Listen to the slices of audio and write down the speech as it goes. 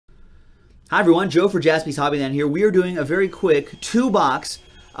Hi everyone, Joe for Jaspys Hobbyland here. We are doing a very quick two-box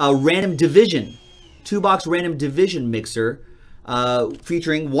random division mixer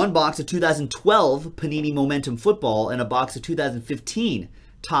featuring one box of 2012 Panini Momentum Football and a box of 2015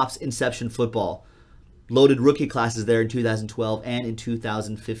 Topps Inception Football. Loaded rookie classes there in 2012 and in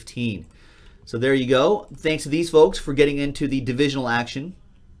 2015. So there you go. Thanks to these folks for getting into the divisional action.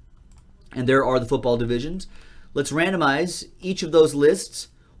 And there are the football divisions. Let's randomize each of those lists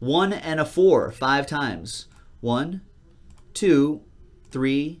 1 and a 4 5 times. 1, 2,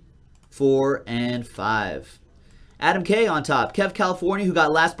 3, 4, and 5. Adam K on top. Kev California, who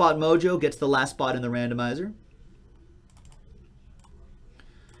got last spot mojo, gets the last spot in the randomizer.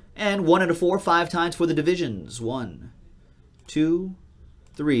 And 1 and a 4 5 times for the divisions. 1, 2,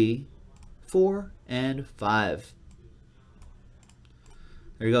 3, 4, and 5.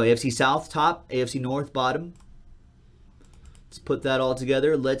 There you go. AFC South top, AFC North bottom. Let's put that all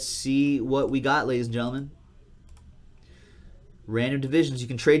together. Let's see what we got, ladies and gentlemen. Random divisions. You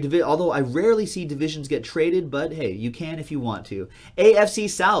can trade division, although I rarely see divisions get traded, but hey, you can if you want to. AFC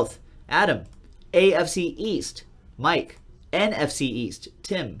South, Adam. AFC East, Mike. NFC East,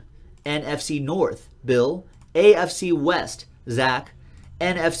 Tim. NFC North, Bill. AFC West, Zach.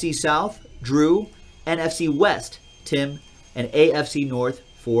 NFC South, Drew. NFC West, Tim. And AFC North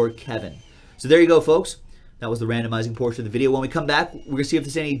for Kevin. So there you go, folks. That was the randomizing portion of the video. When we come back, we're going to see if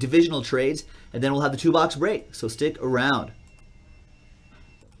there's any divisional trades, and then we'll have the two-box break. So stick around.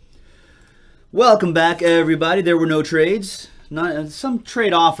 Welcome back, everybody. There were no trades. Some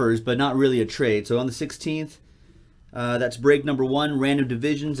trade offers, but not really a trade. So on the 16th, that's break number 1, random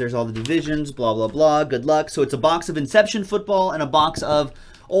divisions. There's all the divisions, blah, blah, blah. Good luck. So it's a box of Inception Football and a box of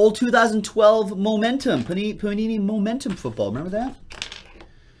old 2012 Momentum, Panini Momentum Football. Remember that?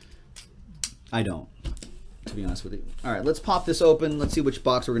 I don't, to be honest with you. All right, let's pop this open. Let's see which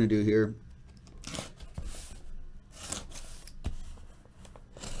box we're going to do here.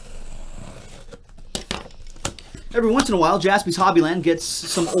 Every once in a while, Jaspys Hobbyland gets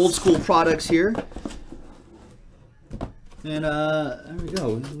some old school products here. And there we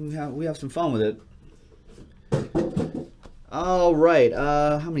go. We have some fun with it. All right.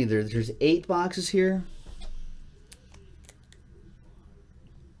 How many there? There's 8 boxes here.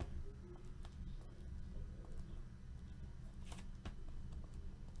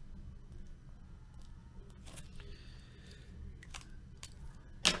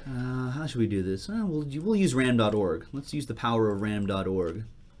 How should we do this? We'll use ram.org. Let's use the power of ram.org.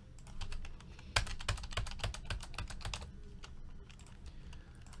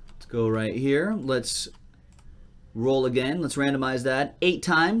 Let's go right here. Let's roll again. Let's randomize that 8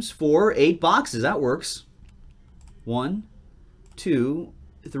 times for 8 boxes. That works. 1, 2,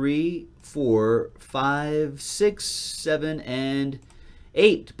 3, 4, 5, 6, 7, and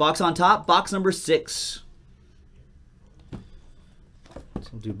 8. Box on top, box number 6. So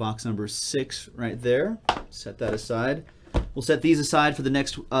we'll do box number 6 right there. Set that aside. We'll set these aside for the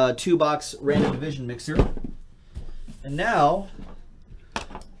next 2-box random division mixer. And now,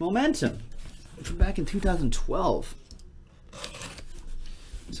 Momentum from back in 2012.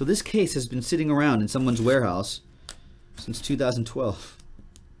 So this case has been sitting around in someone's warehouse since 2012.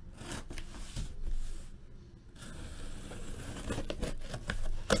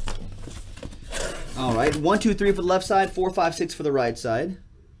 All right, 1, 2, 3 for the left side, 4, 5, 6 for the right side.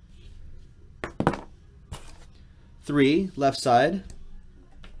 3, left side.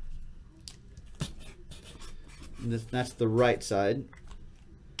 And that's the right side.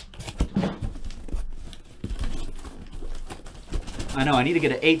 I know, I need to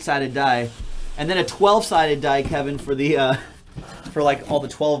get an 8-sided die. And then a 12-sided die, Kevin, for the for like all the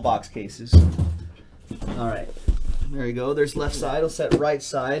 12-box cases. All right, there you go. There's left side. I'll set right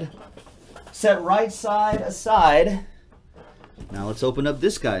side. Set right side aside. Now let's open up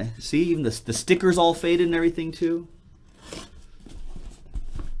this guy. See, even the sticker's all faded and everything too.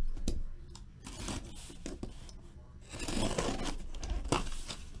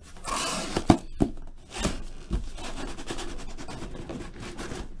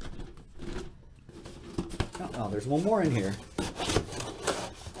 Oh, there's one more in here.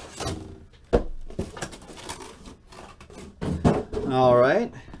 All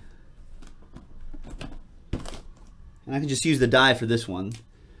right. And I can just use the die for this one.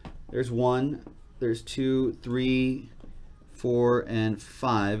 There's 1, there's 2, 3, 4, and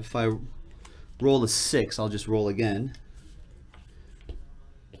 5. If I roll a 6, I'll just roll again.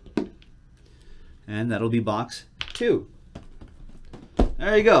 And that'll be box 2.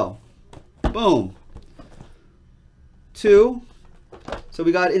 There you go. Boom. 2. So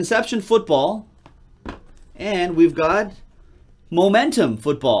we got Inception Football. And we've got Momentum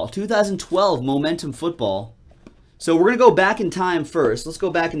football. 2012 Momentum football. So we're going to go back in time first. Let's go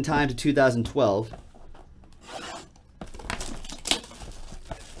back in time to 2012.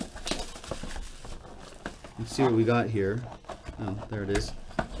 Let's see what we got here. Oh, there it is.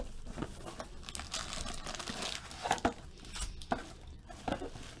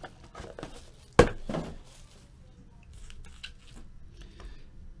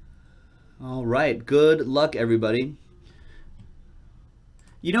 All right. Good luck, everybody.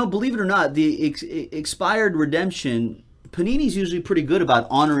 You know, believe it or not, the expired redemption, Panini's usually pretty good about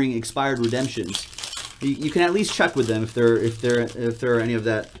honoring expired redemptions. You can at least check with them if there are any of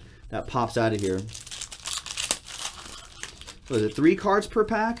that pops out of here. What is it, 3 cards per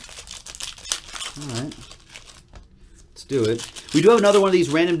pack? All right. Let's do it. We do have another one of these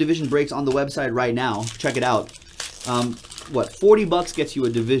random division breaks on the website right now. Check it out. What, $40 gets you a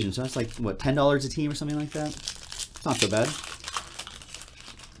division. So that's like, what, $10 a team or something like that? It's not so bad.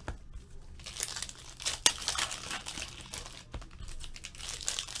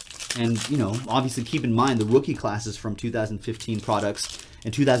 And, you know, obviously keep in mind the rookie classes from 2015 products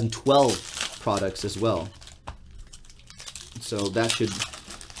and 2012 products as well. So that should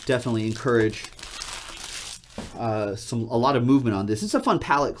definitely encourage a lot of movement on this. It's a fun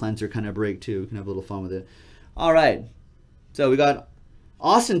palette cleanser kind of break too. You can have a little fun with it. All right. So we got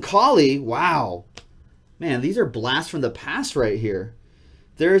Austin Collie. Wow. Man, these are blasts from the past right here.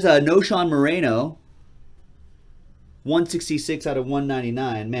 There's a Noshawn Moreno. 166 out of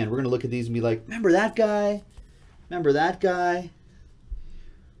 199. Man, we're going to look at these and be like, remember that guy? Remember that guy?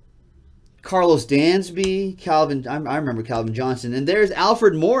 Carlos Dansby, Calvin, I remember Calvin Johnson. And there's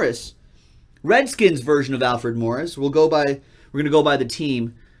Alfred Morris. Redskins version of Alfred Morris. We're going to go by the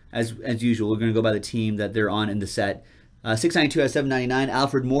team as usual. We're going to go by the team that they're on in the set. 692 out of 799.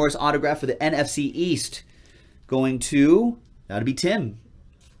 Alfred Morris autograph for the NFC East. Going to, that'd be Tim.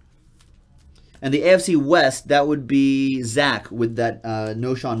 And the AFC West, that would be Zach with that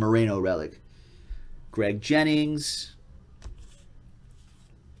Noshawn Moreno relic. Greg Jennings.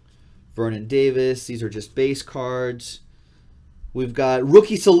 Vernon Davis. These are just base cards. We've got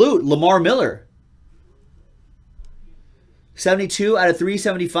Rookie Salute, Lamar Miller. 72 out of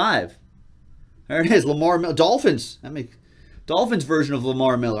 375. There it is, Lamar Miller. Dolphins. Dolphins version of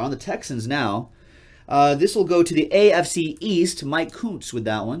Lamar Miller on the Texans now. This will go to the AFC East. Mike Kuntz with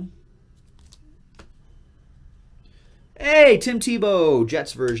that one. Hey, Tim Tebow.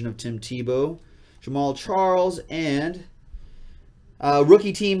 Jets version of Tim Tebow. Jamal Charles and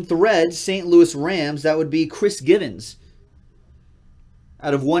rookie team threads, St. Louis Rams. That would be Chris Givens.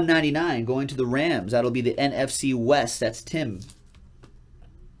 Out of 199 going to the Rams. That'll be the NFC West. That's Tim.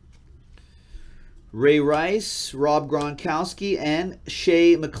 Ray Rice, Rob Gronkowski, and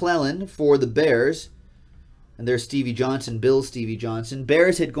Shea McClellan for the Bears. And there's Stevie Johnson, Bill Stevie Johnson.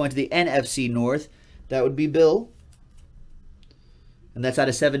 Bears hit going to the NFC North. That would be Bill. And that's out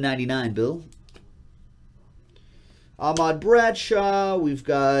of 799, Bill. Ahmad Bradshaw. We've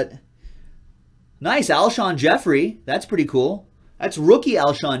got nice Alshon Jeffrey. That's pretty cool. That's rookie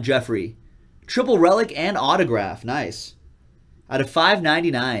Alshon Jeffrey. Triple relic and autograph. Nice. Out of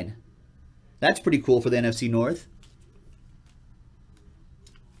 599. That's pretty cool for the NFC North.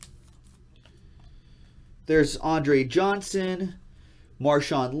 There's Andre Johnson,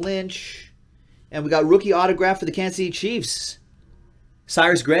 Marshawn Lynch, and we got rookie autograph for the Kansas City Chiefs.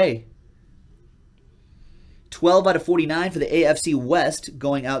 Cyrus Gray. 12 out of 49 for the AFC West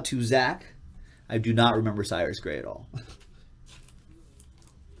going out to Zach. I do not remember Cyrus Gray at all.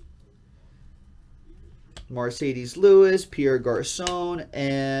 Mercedes Lewis, Pierre Garçon,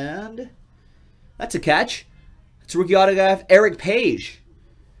 and that's a catch. It's a rookie autograph, Eric Page.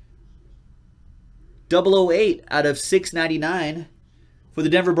 008 out of 699 for the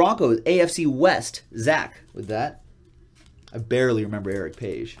Denver Broncos. AFC West, Zach with that. I barely remember Eric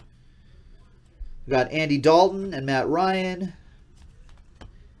Page. We got Andy Dalton and Matt Ryan.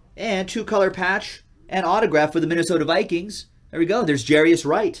 And 2-color patch and autograph for the Minnesota Vikings. There we go. There's Jarius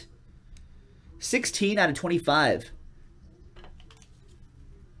Wright. 16 out of 25.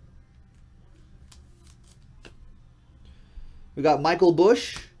 We got Michael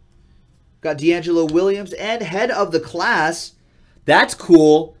Bush. Got D'Angelo Williams. And head of the class. That's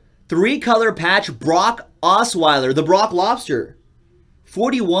cool. 3-color patch Brock Osweiler. The Brock Lobster.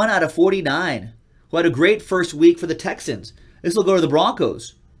 41 out of 49. Who had a great first week for the Texans. This will go to the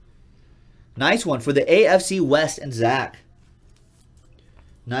Broncos. Nice one for the AFC West and Zach.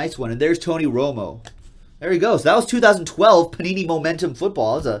 Nice one. And there's Tony Romo. There he goes. So that was 2012 Panini Momentum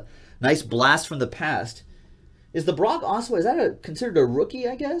Football. That was a nice blast from the past. Is the Brock Osweiler, is that considered a rookie,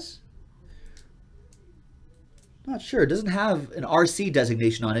 I guess? Not sure. It doesn't have an RC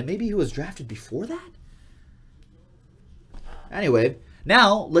designation on it. Maybe he was drafted before that? Anyway,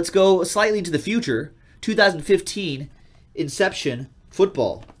 now let's go slightly into the future. 2015 Inception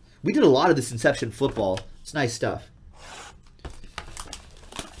football. We did a lot of this Inception football. It's nice stuff.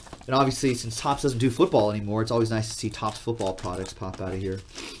 And obviously, since Topps doesn't do football anymore, it's always nice to see Topps football products pop out of here.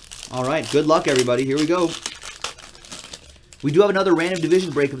 All right, good luck, everybody. Here we go. We do have another random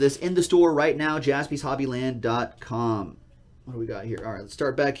division break of this in the store right now, JaspysHobbyland.com. What do we got here? All right, let's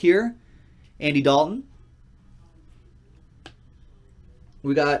start back here. Andy Dalton.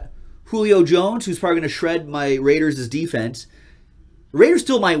 We got Julio Jones, who's probably going to shred my Raiders' defense. The Raiders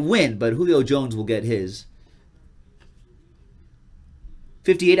still might win, but Julio Jones will get his.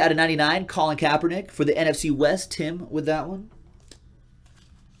 58 out of 99, Colin Kaepernick. For the NFC West, Tim with that one.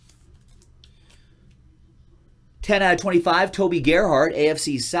 10 out of 25, Toby Gerhart.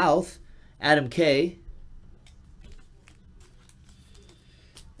 AFC South, Adam K.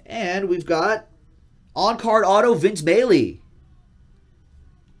 And we've got on-card auto, Vince Bailey.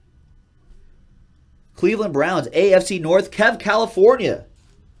 Cleveland Browns, AFC North, Kev, California.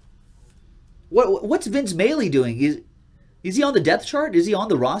 What's Vince Bailey doing? Is he on the depth chart? Is he on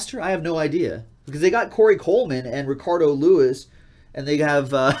the roster? I have no idea. Because they got Corey Coleman and Ricardo Lewis, and they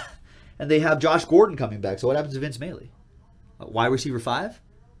have Josh Gordon coming back. So what happens to Vince Bailey? Wide receiver 5?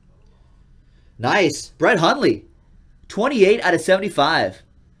 Nice. Brett Hundley. 28 out of 75.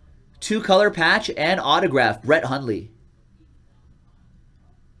 2-color patch and autograph. Brett Hundley.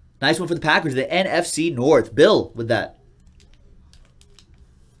 Nice one for the Packers. The NFC North. Bill with that.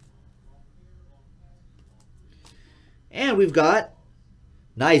 And we've got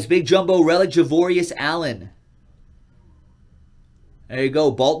nice big jumbo relic Javorius Allen. There you go.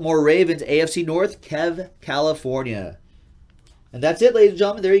 Baltimore Ravens, AFC North, Kev, California. And that's it, ladies and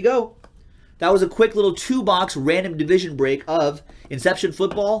gentlemen. There you go. That was a quick little 2-box random division break of Inception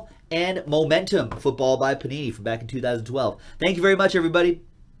Football and Momentum Football by Panini from back in 2012. Thank you very much, everybody.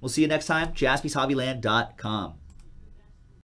 We'll see you next time. JaspysHobbyland.com.